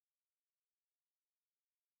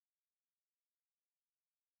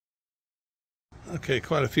Okay,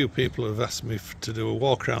 quite a few people have asked me to do a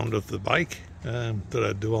walk around of the bike that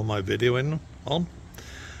I do all my videoing on,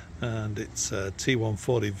 and it's a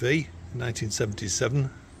T140v 1977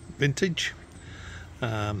 vintage.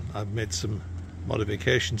 I've made some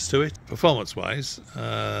modifications to it. Performance wise,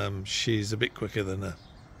 she's a bit quicker than a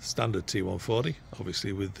standard T140,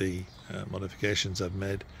 obviously with the modifications I've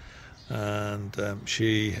made, and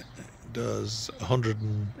she does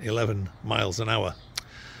 111 miles an hour.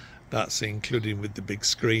 That's including with the big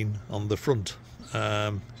screen on the front.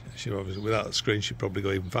 She obviously, without the screen, she'd probably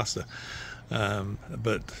go even faster.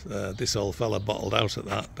 But this old fella bottled out at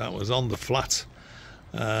that. That was on the flat.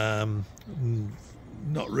 Not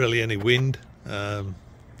really any wind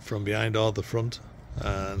from behind or the front.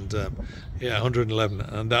 And yeah, 111.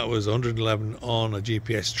 And that was 111 on a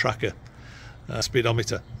GPS tracker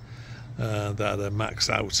speedometer that had a max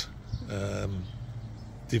out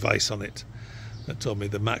device on it. That told me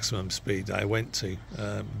the maximum speed I went to,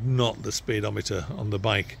 not the speedometer on the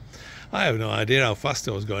bike. I have no idea how fast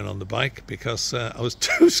I was going on the bike because I was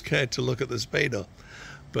too scared to look at the speedo.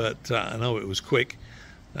 But I know it was quick.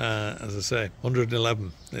 As I say,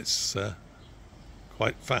 111. It's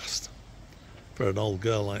quite fast for an old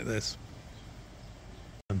girl like this.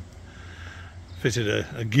 Fitted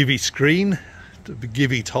a Givy screen, a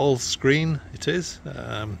Givy tall screen it is.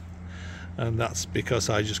 And that's because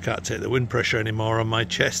I just can't take the wind pressure anymore on my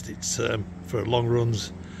chest. It's for long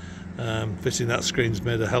runs. Fitting that screen's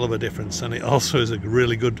made a hell of a difference, and it also is a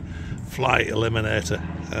really good fly eliminator.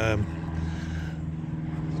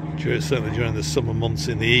 Certainly during the summer months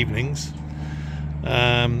in the evenings.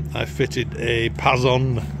 I fitted a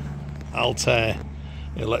Pazon Altair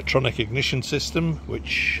electronic ignition system,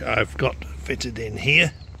 which I've got fitted in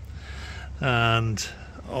here, and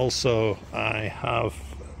also I have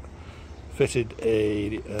fitted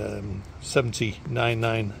a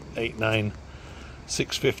 79989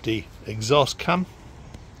 650 exhaust cam,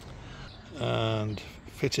 and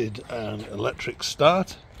fitted an electric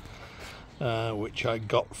start, which I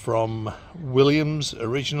got from Williams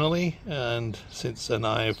originally, and since then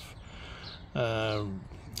I've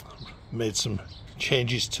made some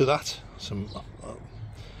changes to that, some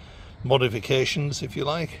modifications if you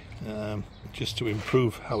like, just to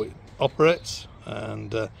improve how it operates,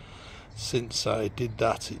 and since I did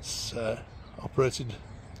that, it's operated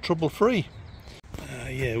trouble-free.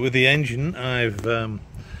 Yeah, with the engine, I've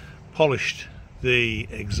polished the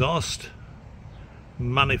exhaust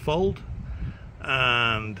manifold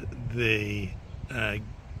and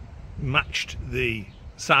matched the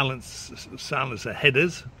silencer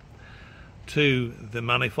headers to the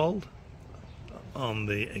manifold on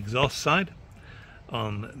the exhaust side,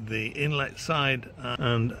 on the inlet side,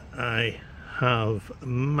 and I have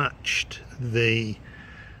matched the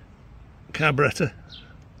carburetor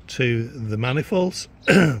to the manifolds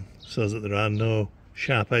so that there are no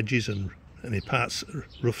sharp edges and any parts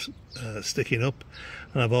rough sticking up,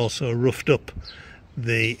 and I've also roughed up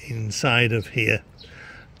the inside of here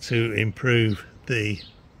to improve the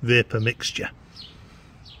vapor mixture.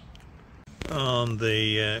 On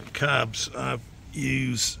the carbs, I've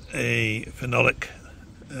used a phenolic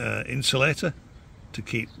insulator to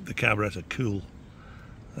keep the carburetor cool.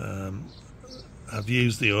 I've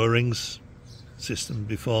used the O-rings system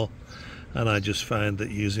before, and I just find that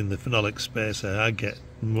using the phenolic spacer I get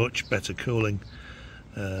much better cooling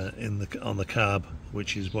on the carb,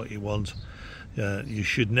 which is what you want. You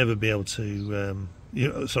should never be able to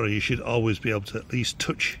you should always be able to at least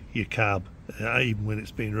touch your carb even when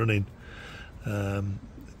it's been running,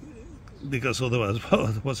 because otherwise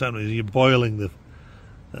what's happening is you're boiling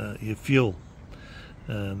your fuel,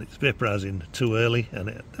 and it's vaporizing too early, and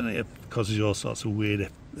it causes all sorts of weird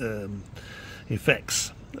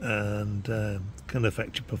effects, and can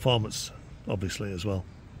affect your performance obviously as well.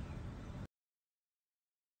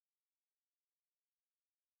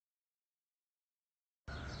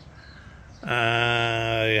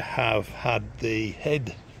 I have had the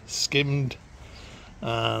head skimmed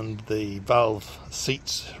and the valve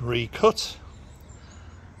seats recut.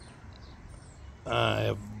 I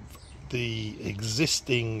have the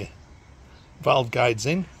existing valve guides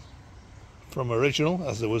in from original,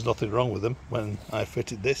 as there was nothing wrong with them when I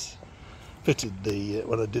fitted this.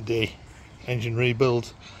 When I did the engine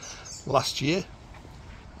rebuild last year.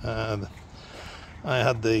 I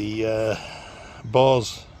had the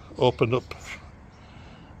bores opened up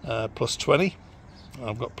plus 20.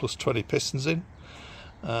 I've got plus 20 pistons in,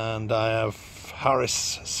 and I have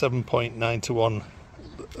Harris 7.9 to 1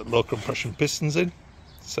 low compression pistons in,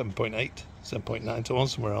 7.9 to 1,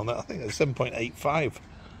 somewhere around that. I think it's 7.85,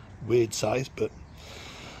 weird size, but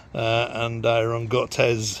and I run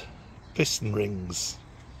Cortez piston rings.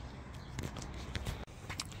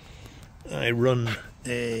 I run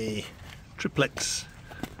a triplex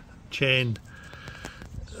chain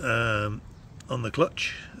on the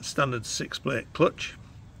clutch, standard 6-plate clutch,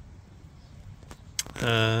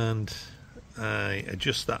 and I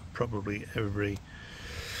adjust that probably every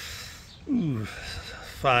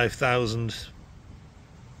 5,000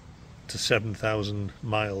 to 7,000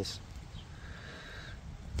 miles.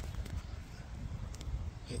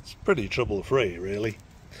 It's pretty trouble free, really.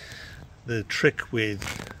 The trick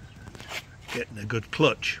with getting a good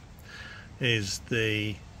clutch is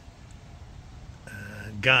the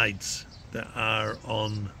guides that are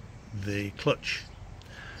on the clutch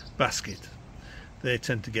basket. They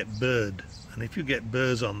tend to get burred, and if you get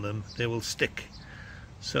burrs on them, they will stick.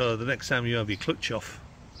 So the next time you have your clutch off,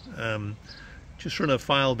 just run a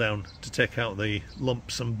file down to take out the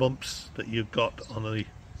lumps and bumps that you've got on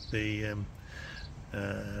the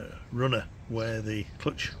runner where the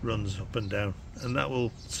clutch runs up and down, and that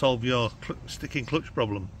will solve your sticking clutch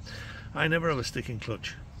problem. I never have a sticking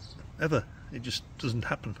clutch, ever. It just doesn't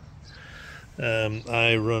happen.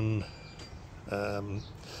 I run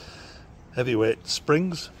heavyweight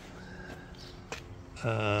springs,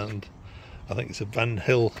 and I think it's a Van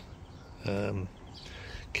Hill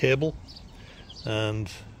cable,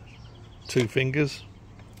 and 2 fingers,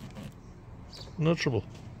 no trouble.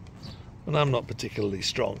 And I'm not particularly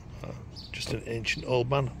strong, just an ancient old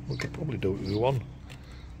man. We could probably do it with one.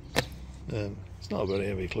 It's not a very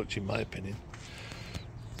heavy clutch in my opinion.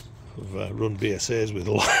 I've run BSAs with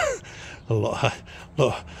a lot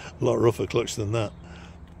rougher clutch than that.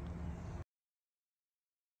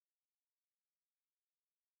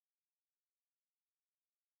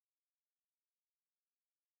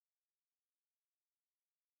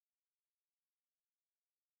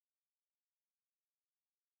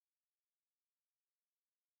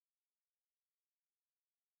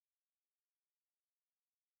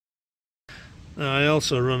 I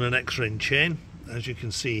also run an X-ring chain, as you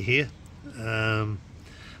can see here. The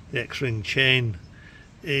X-ring chain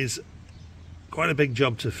is quite a big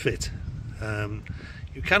job to fit.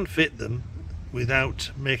 You can fit them without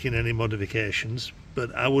making any modifications,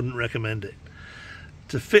 but I wouldn't recommend it.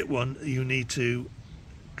 To fit one, you need to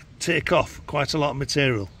take off quite a lot of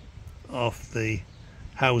material off the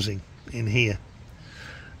housing in here.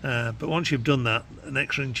 But once you've done that, an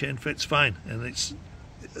X-ring chain fits fine, and it's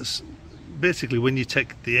basically, when you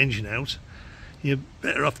take the engine out, you're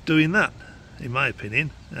better off doing that, in my opinion.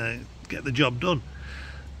 Get the job done.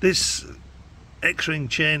 This X-ring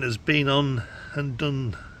chain has been on and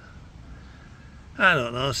done, I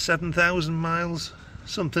don't know, 7,000 miles,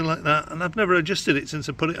 something like that, and I've never adjusted it since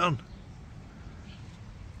I put it on.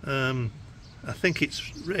 I think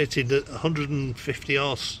it's rated at 150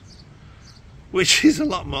 horse, which is a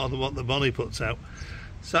lot more than what the Bonnie puts out.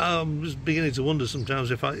 So I'm just beginning to wonder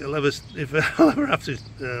sometimes if I'll ever have to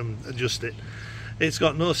adjust it. It's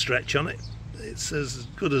got no stretch on it. It's as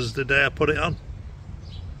good as the day I put it on.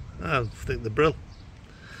 I think the brill.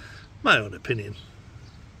 My own opinion.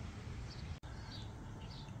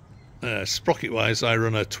 Sprocket wise, I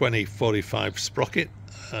run a 2045 sprocket,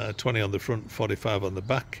 20 on the front, 45 on the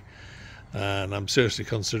back. And I'm seriously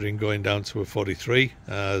considering going down to a 43,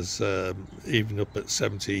 as even up at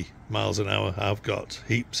 70 miles an hour I've got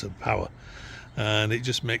heaps of power, and it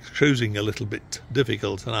just makes cruising a little bit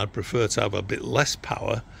difficult, and I'd prefer to have a bit less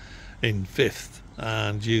power in fifth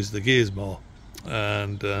and use the gears more,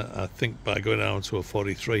 and I think by going down to a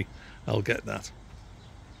 43 I'll get that.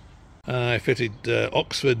 I fitted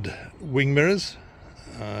Oxford wing mirrors,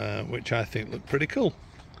 which I think look pretty cool.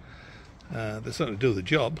 They certainly do the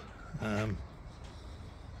job.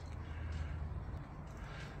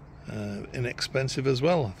 Inexpensive as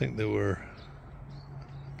well. I think they were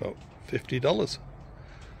about $50.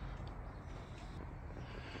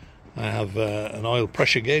 I have an oil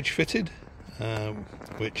pressure gauge fitted,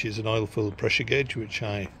 which is an oil filled pressure gauge, which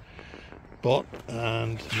I bought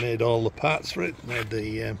and made all the parts for it, made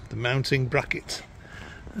the mounting bracket,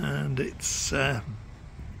 and it's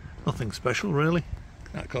nothing special really.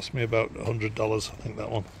 That cost me about $100, I think, that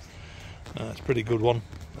one. It's a pretty good one,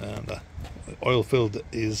 and oil filled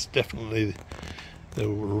is definitely the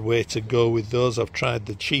way to go with those. I've tried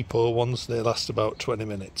the cheapo ones, they last about 20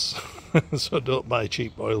 minutes. So don't buy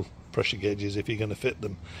cheap oil pressure gauges if you're going to fit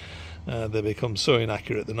them. They become so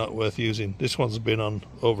inaccurate they're not worth using. This one's been on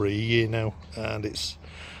over a year now, and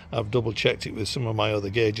I've double checked it with some of my other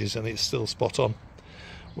gauges and it's still spot on.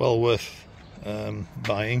 Well worth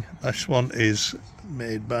buying. This one is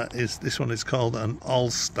made by this one is called an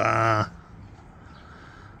All-Star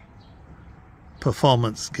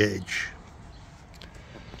Performance Gauge.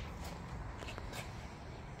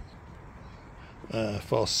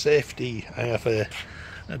 For safety, I have a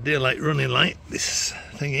daylight running light, this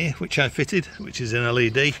thing here, which I fitted, which is an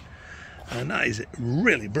LED, and that is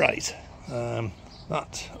really bright.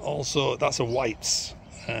 That's a White's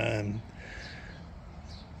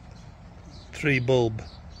 3-bulb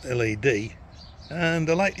LED, and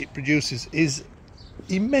the light it produces is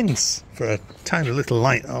immense for a tiny little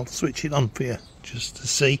light. I'll switch it on for you just to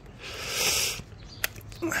see.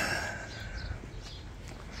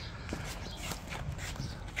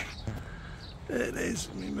 It is,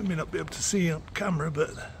 you may not be able to see on camera,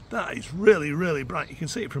 but that is really, really bright. You can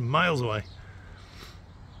see it from miles away.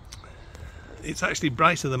 It's actually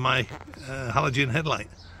brighter than my halogen headlight.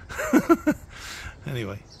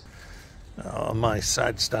 Anyway, on my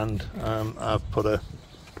side stand, I've put a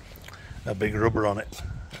big rubber on it,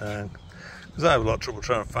 because I have a lot of trouble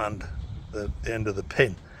trying to find the end of the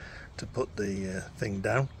pin to put the thing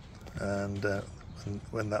down, and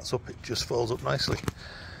when that's up, it just folds up nicely,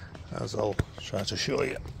 as I'll try to show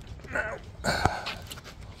you now.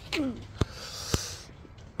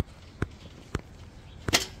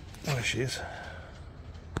 There she is,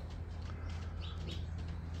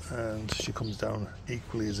 and she comes down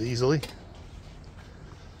equally as easily.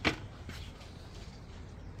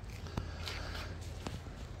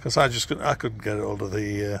 Because I couldn't get hold of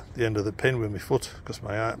the end of the pin with my foot, because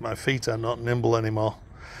my feet are not nimble anymore.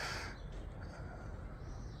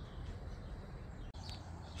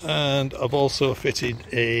 And I've also fitted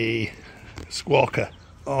a squawker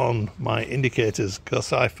on my indicators,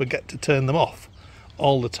 because I forget to turn them off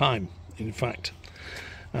all the time, in fact.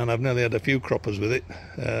 And I've nearly had a few croppers with it.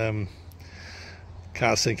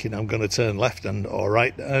 Cars thinking I'm going to turn left or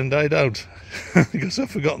right, and I don't, because I've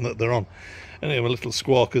forgotten that they're on. Anyway, my little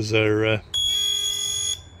squawkers are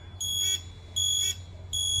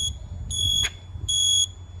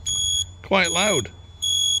quite loud.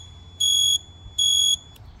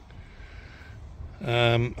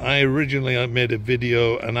 I originally made a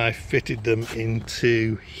video and I fitted them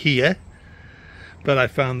into here, but I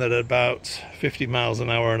found that at about 50 miles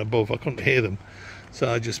an hour and above I couldn't hear them,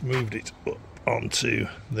 so I just moved it up onto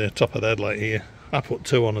the top of the headlight here. I put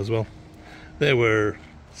 2 on as well. They were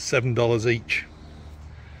 $7 each.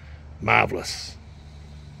 Marvellous.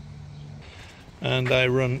 And I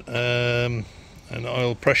run an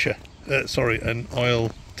oil pressure, an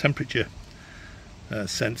oil temperature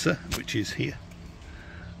sensor, which is here,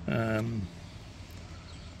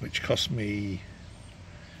 which cost me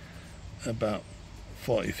about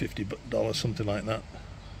 $40–50, something like that,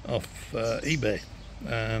 off eBay.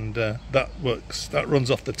 And that runs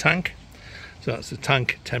off the tank, so that's the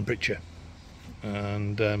tank temperature,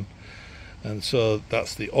 and so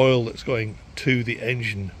that's the oil that's going to the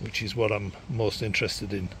engine, which is what I'm most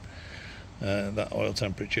interested in, that oil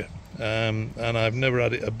temperature. And I've never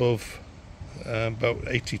had it above about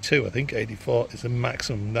 82, I think 84 is the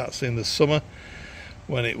maximum. That's in the summer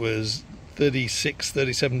when it was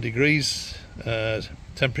 36–37 degrees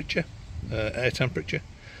temperature, air temperature,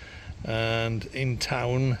 and in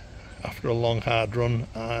town after a long hard run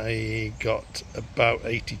I got about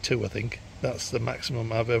 82, I think. That's the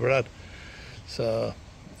maximum I've ever had. So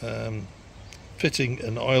fitting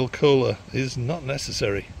an oil cooler is not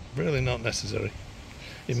necessary, really not necessary,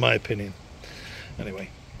 in my opinion. Anyway,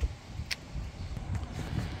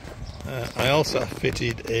 I also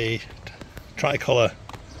fitted a tricolor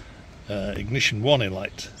ignition warning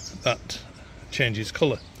light that changes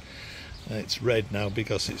colour. It's red now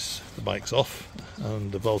because the bike's off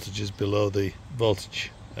and the voltage is below the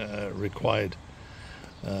voltage required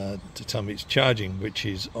to tell me it's charging, which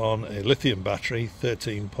is on a lithium battery,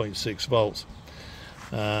 13.6 volts.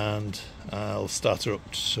 And I'll start her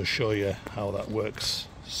up to show you how that works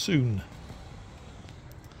soon.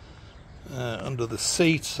 Under the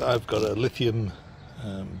seat I've got a lithium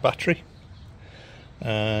battery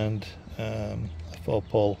and a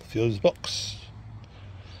 4-pole fuse box,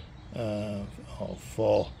 or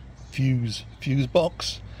 4 fuse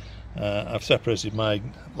box. I've separated my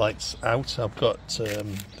lights out. I've got the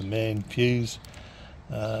main fuse,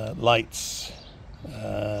 lights,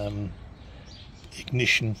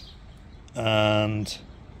 ignition and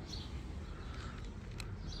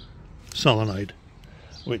solenoid,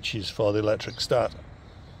 which is for the electric start.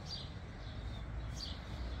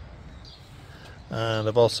 And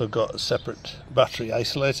I've also got separate battery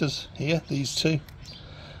isolators here, these 2.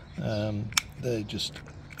 They just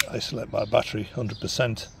isolate my battery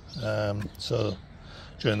 100%. So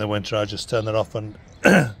during the winter I just turn that off, and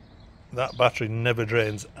that battery never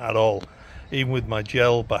drains at all. Even with my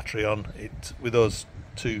gel battery on it, with those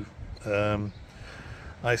 2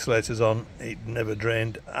 isolators on, it never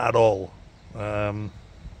drained at all,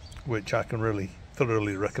 which I can really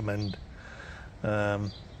thoroughly recommend.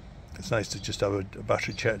 It's nice to just have a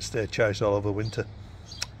battery stay charged all over winter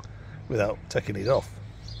without taking it off.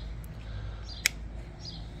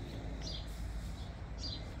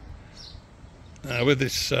 With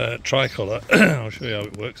this tricolour, I'll show you how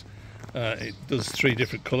it works. It does 3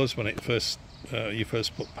 different colours when it you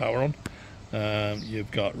first put power on.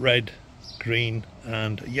 You've got red, green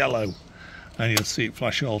and yellow, and you'll see it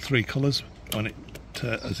flash all 3 colours when it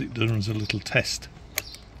as it does a little test.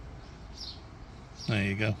 There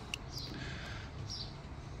you go.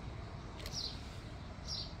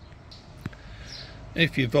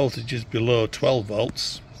 If your voltage is below 12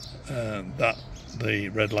 volts, the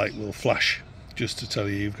red light will flash just to tell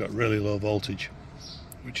you you've got really low voltage,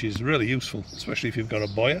 which is really useful, especially if you've got a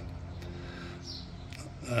boiler.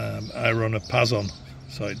 I run a PAS-on,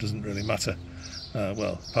 so it doesn't really matter.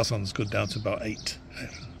 Well, PAS-on's good down to about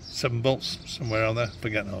 7 volts, somewhere around there,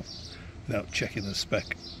 forget now, without checking the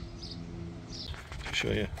spec. To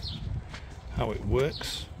show you how it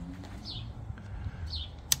works.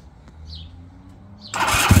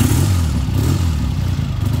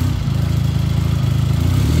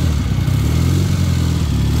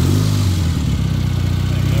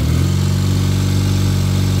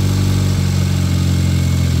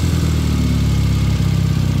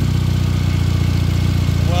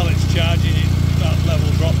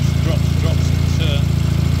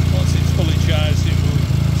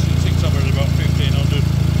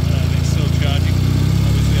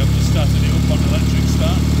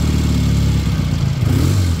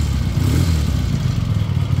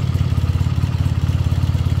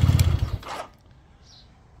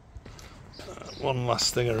 One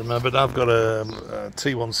last thing I remembered, I've got a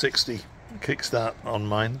T160 kickstart on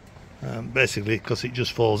mine, basically because it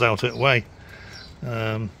just falls out at way.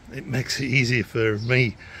 It makes it easier for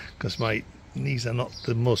me because my knees are not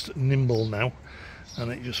the most nimble now,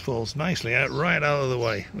 and it just falls nicely out, right out of the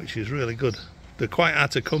way, which is really good. They're quite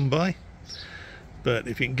hard to come by, but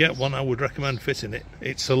if you can get one, I would recommend fitting it.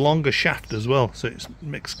 It's a longer shaft as well, so it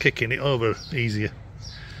makes kicking it over easier.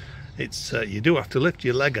 It's you do have to lift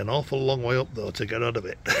your leg an awful long way up though to get out of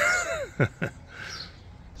it.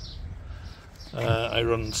 I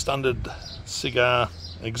run standard cigar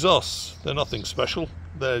exhausts. They're nothing special,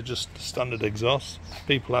 they're just standard exhausts.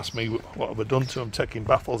 People ask me what have I done to them, taking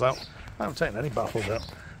baffles out. I haven't taken any baffles out,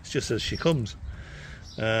 it's just as she comes.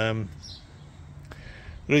 The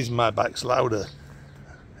reason my bike's louder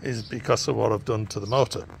is because of what I've done to the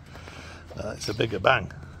motor. It's a bigger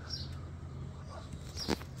bang.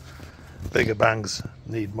 Bigger bangs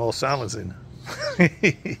need more silencing.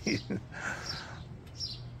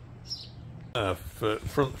 For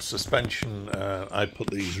front suspension, I put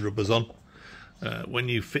these rubbers on. When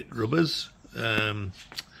you fit rubbers,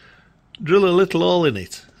 drill a little hole in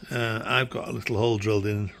it. I've got a little hole drilled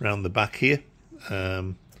in around the back here.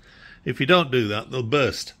 If you don't do that, they'll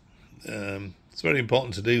burst. It's very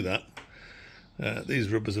important to do that. These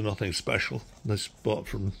rubbers are nothing special. They're bought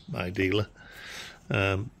from my dealer.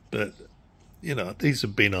 But you know, these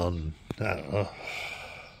have been on, I don't know,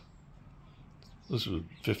 this was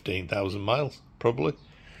 15,000 miles probably,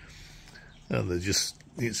 and they're just,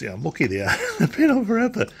 you can see how mucky they are. They've been on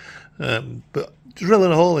forever. But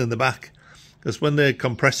drilling a hole in the back, because when they're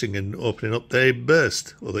compressing and opening up, they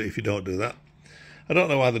burst. Or if you don't do that, I don't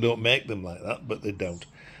know why they don't make them like that, but they don't.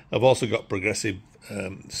 I've also got progressive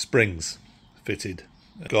springs fitted.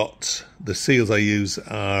 Got the seals I use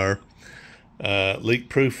are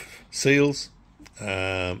leak-proof seals.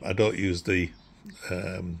 I don't use the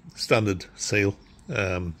standard seal,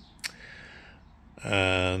 and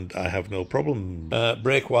I have no problem.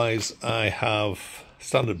 Brake wise, I have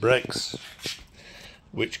standard brakes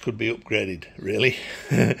which could be upgraded really.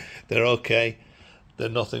 They're okay, they're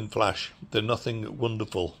nothing flash, they're nothing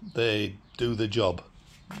wonderful, they do the job,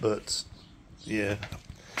 but yeah,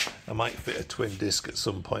 I might fit a twin disc at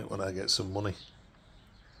some point when I get some money.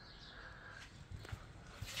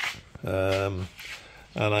 And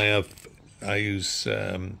I use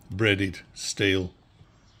braided steel,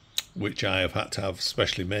 which I have had to have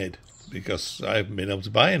specially made because I haven't been able to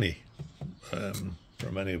buy any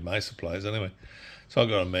from any of my suppliers anyway. So I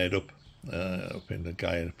got them made up. The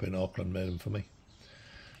guy up in Auckland made them for me.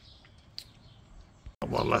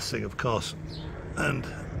 One last thing, of course, and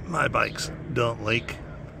my bikes don't leak.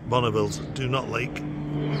 Bonnevilles do not leak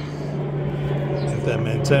if they're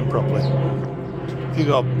maintained properly. If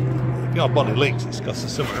your Bonnie leaks, it's because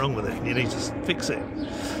there's something wrong with it and you need to fix it.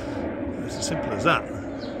 It's as simple as that.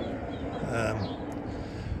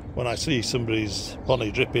 When I see somebody's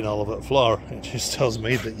Bonnie dripping all over the floor, it just tells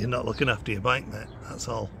me that you're not looking after your bike, mate. That's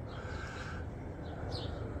all.